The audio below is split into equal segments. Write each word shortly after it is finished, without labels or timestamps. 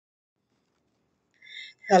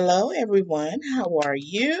Hello, everyone. How are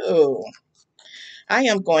you? I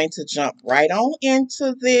am going to jump right on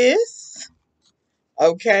into this.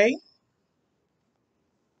 Okay.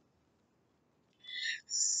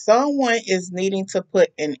 Someone is needing to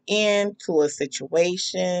put an end to a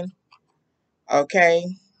situation. Okay.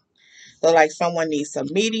 So, like, someone needs a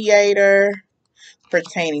mediator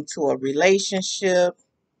pertaining to a relationship.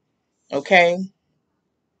 Okay.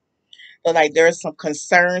 So, like, there are some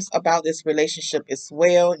concerns about this relationship as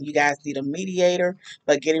well. You guys need a mediator,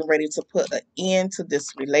 but getting ready to put an end to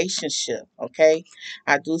this relationship. Okay.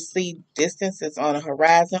 I do see distance is on a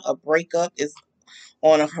horizon. A breakup is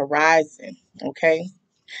on a horizon. Okay.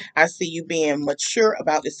 I see you being mature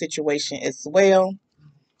about the situation as well.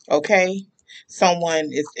 Okay. Someone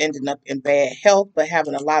is ending up in bad health, but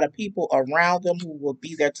having a lot of people around them who will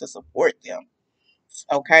be there to support them.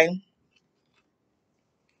 Okay.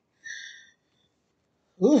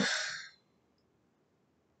 Whew.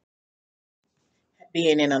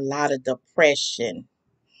 Being in a lot of depression.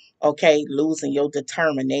 Okay, losing your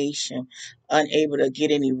determination, unable to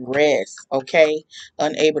get any rest, okay,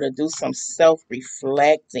 unable to do some self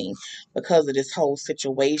reflecting because of this whole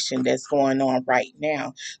situation that's going on right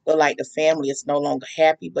now. But like the family is no longer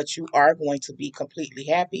happy, but you are going to be completely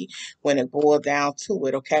happy when it boils down to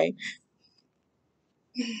it, okay?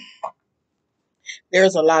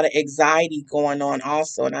 There's a lot of anxiety going on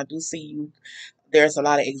also, and I do see you there's a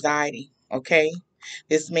lot of anxiety. Okay.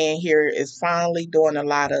 This man here is finally doing a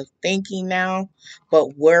lot of thinking now,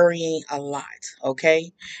 but worrying a lot.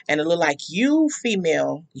 Okay. And it look like you,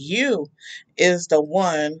 female, you is the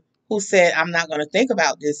one who said, I'm not going to think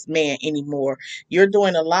about this man anymore. You're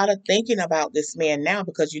doing a lot of thinking about this man now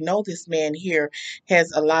because you know this man here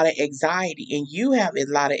has a lot of anxiety and you have a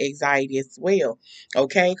lot of anxiety as well.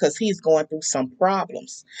 Okay. Because he's going through some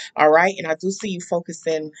problems. All right. And I do see you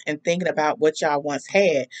focusing and thinking about what y'all once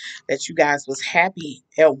had, that you guys was happy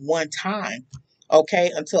at one time.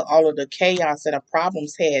 Okay. Until all of the chaos and the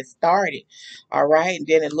problems had started. All right. And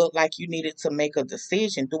then it looked like you needed to make a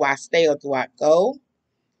decision. Do I stay or do I go?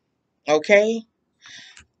 Okay.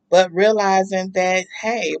 But realizing that,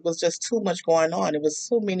 hey, it was just too much going on. It was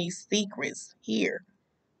too many secrets here.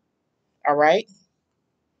 All right.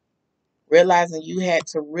 Realizing you had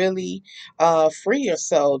to really free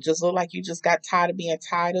yourself. Just look like you just got tired of being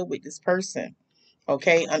tied up with this person.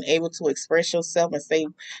 Okay, unable to express yourself and say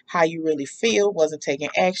how you really feel, wasn't taking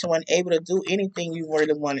action, wasn't able to do anything you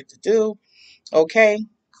really wanted to do. Okay,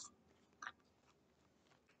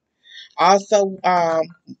 also,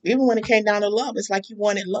 even when it came down to love, it's like you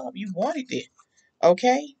wanted love, you wanted it.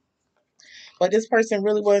 Okay, but this person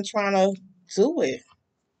really wasn't trying to do it.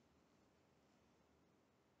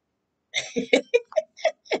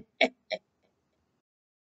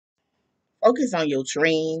 Focus on your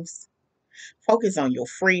dreams, focus on your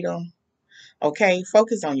freedom. Okay,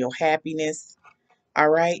 focus on your happiness. All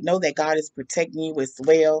right, know that God is protecting you as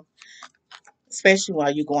well, especially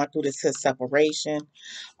while you're going through this separation.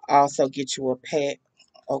 Also, get you a pet.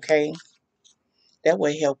 Okay, that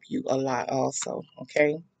will help you a lot also.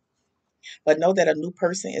 Okay, but know that a new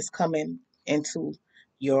person is coming into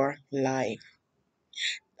your life.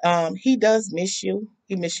 He does miss you.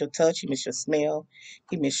 He miss your touch. He miss your smell.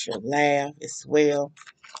 He miss your laugh as well.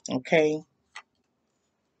 Okay,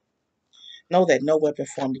 know that no weapon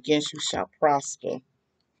formed against you shall prosper.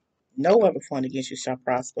 No weapon formed against you shall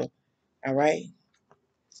prosper. All right,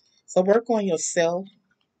 so work on yourself.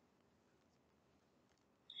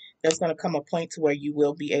 There's going to come a point to where you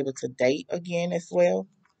will be able to date again as well.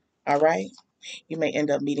 All right. You may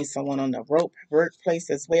end up meeting someone on the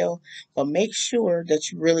workplace as well, but make sure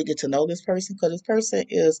that you really get to know this person because this person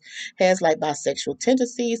is has like bisexual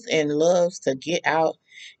tendencies and loves to get out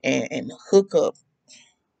and hook up.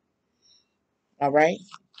 All right,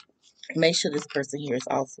 make sure this person here is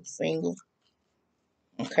also single.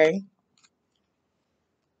 Okay,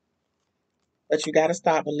 but you got to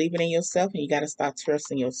start believing in yourself and you got to start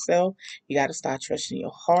trusting yourself. You got to start trusting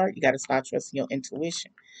your heart. You got to start trusting your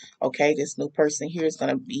intuition. Okay, this new person here is going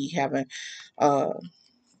to be having uh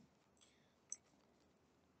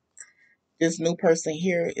this new person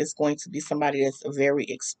here is going to be somebody that's very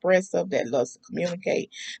expressive, that loves to communicate,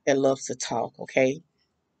 that loves to talk. Okay.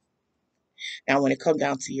 Now, when it comes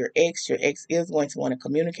down to your ex is going to want to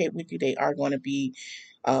communicate with you. They are going to be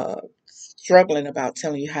struggling about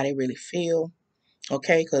telling you how they really feel.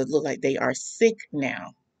 Okay. Because it looks like they are sick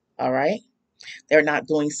now. All right. They're not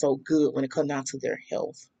doing so good when it comes down to their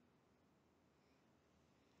health.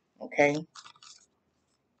 Okay.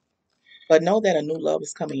 But know that a new love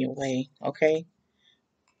is coming your way. Okay.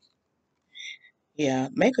 Yeah,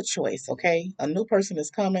 make a choice, okay? A new person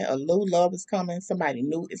is coming, a new love is coming, somebody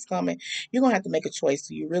new is coming. You're gonna have to make a choice.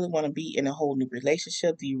 Do you really want to be in a whole new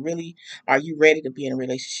relationship? Are you ready to be in a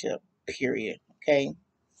relationship? Period. Okay.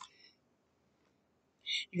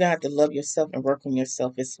 You're gonna have to love yourself and work on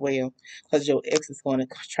yourself as well. Because your ex is gonna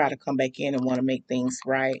try to come back in and want to make things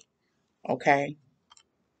right. Okay.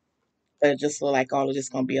 But it just look like all of this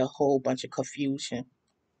gonna be a whole bunch of confusion.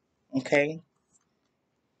 Okay.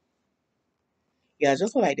 Yeah,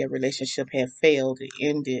 just look like that relationship had failed. It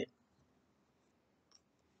ended.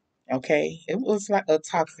 Okay. It was like a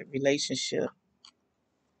toxic relationship.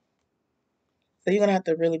 So you're gonna have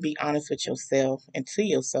to really be honest with yourself and to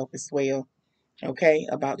yourself as well, okay,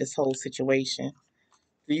 about this whole situation.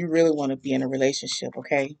 Do you really want to be in a relationship,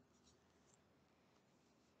 okay?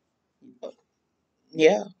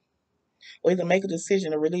 Yeah. Or either make a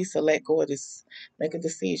decision to release or let go of this. Make a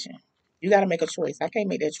decision. You gotta make a choice. I can't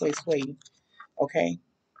make that choice for you, okay?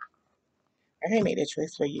 I can't make that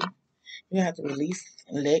choice for you. You have to release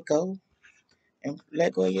and let go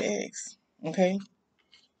of your ex. Okay?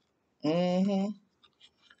 Mm-hmm.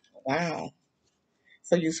 Wow.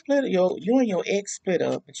 So you and your ex split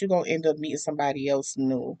up, but you're gonna end up meeting somebody else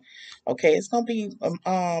new. Okay, it's gonna be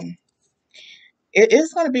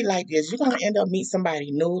it's gonna be like this. You're gonna end up meet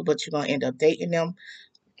somebody new, but you're gonna end up dating them.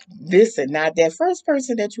 Listen, now that first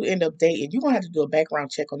person that you end up dating, you're gonna have to do a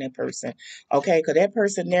background check on that person, okay? Because that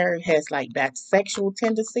person there has like that sexual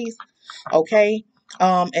tendencies, okay?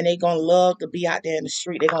 And they gonna love to be out there in the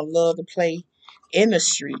street. They're gonna love to play in the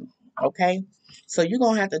street, okay? So you're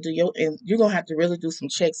gonna have to and you're gonna have to really do some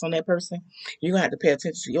checks on that person. You're gonna have to pay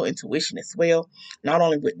attention to your intuition as well, not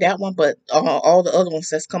only with that one, but all the other ones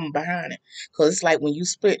that's coming behind it. Because it's like when you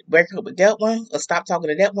break up with that one or stop talking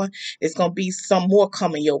to that one, it's gonna be some more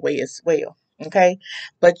coming your way as well. Okay,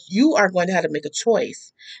 but you are going to have to make a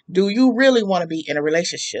choice. Do you really want to be in a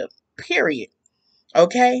relationship? Period.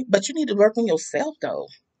 Okay, but you need to work on yourself though.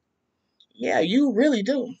 Yeah, you really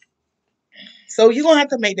do. So you're gonna have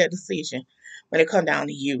to make that decision when it comes down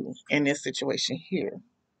to you in this situation here.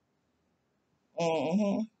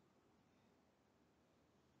 hmm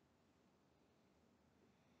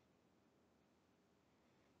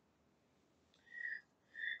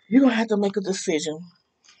You're gonna have to make a decision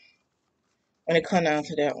when it comes down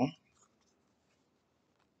to that one.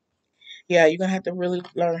 Yeah, you're gonna have to really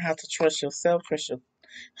learn how to trust yourself, trust your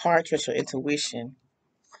heart, trust your intuition.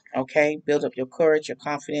 Okay, build up your courage, your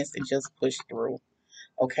confidence, and just push through.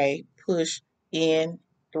 Okay, push in,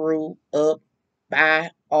 through, up,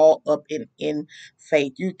 by, all up in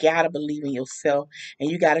faith. You gotta believe in yourself, and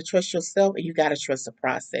you gotta trust yourself, and you gotta trust the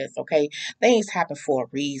process. Okay, things happen for a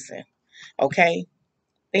reason. Okay,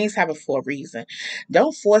 things happen for a reason.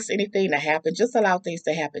 Don't force anything to happen. Just allow things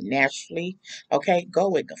to happen naturally. Okay, go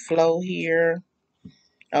with the flow here.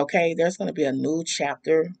 Okay, there's going to be a new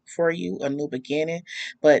chapter for you, a new beginning,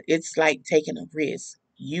 but it's like taking a risk.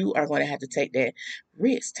 You are going to have to take that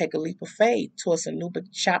risk, take a leap of faith towards a new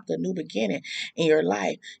chapter, new beginning in your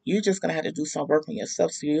life. You're just going to have to do some work on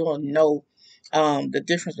yourself so you'll know the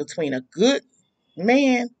difference between a good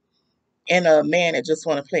man and a man that just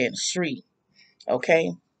want to play in the street.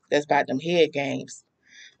 Okay, that's about them head games.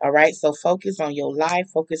 All right, so focus on your life,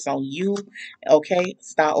 focus on you. Okay,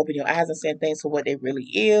 start opening your eyes and seeing things for what they really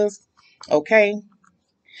is. Okay,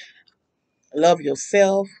 love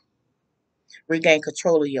yourself, regain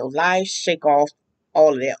control of your life, shake off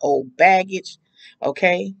all of that old baggage.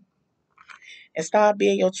 Okay, and start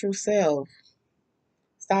being your true self.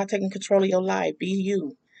 Start taking control of your life. Be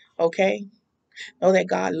you. Okay, know that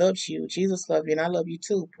God loves you, Jesus loves you, and I love you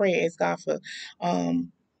too. Pray, ask God for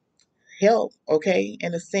um help. Okay,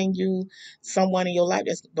 and to send you someone in your life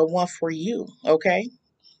that's the one for you. Okay.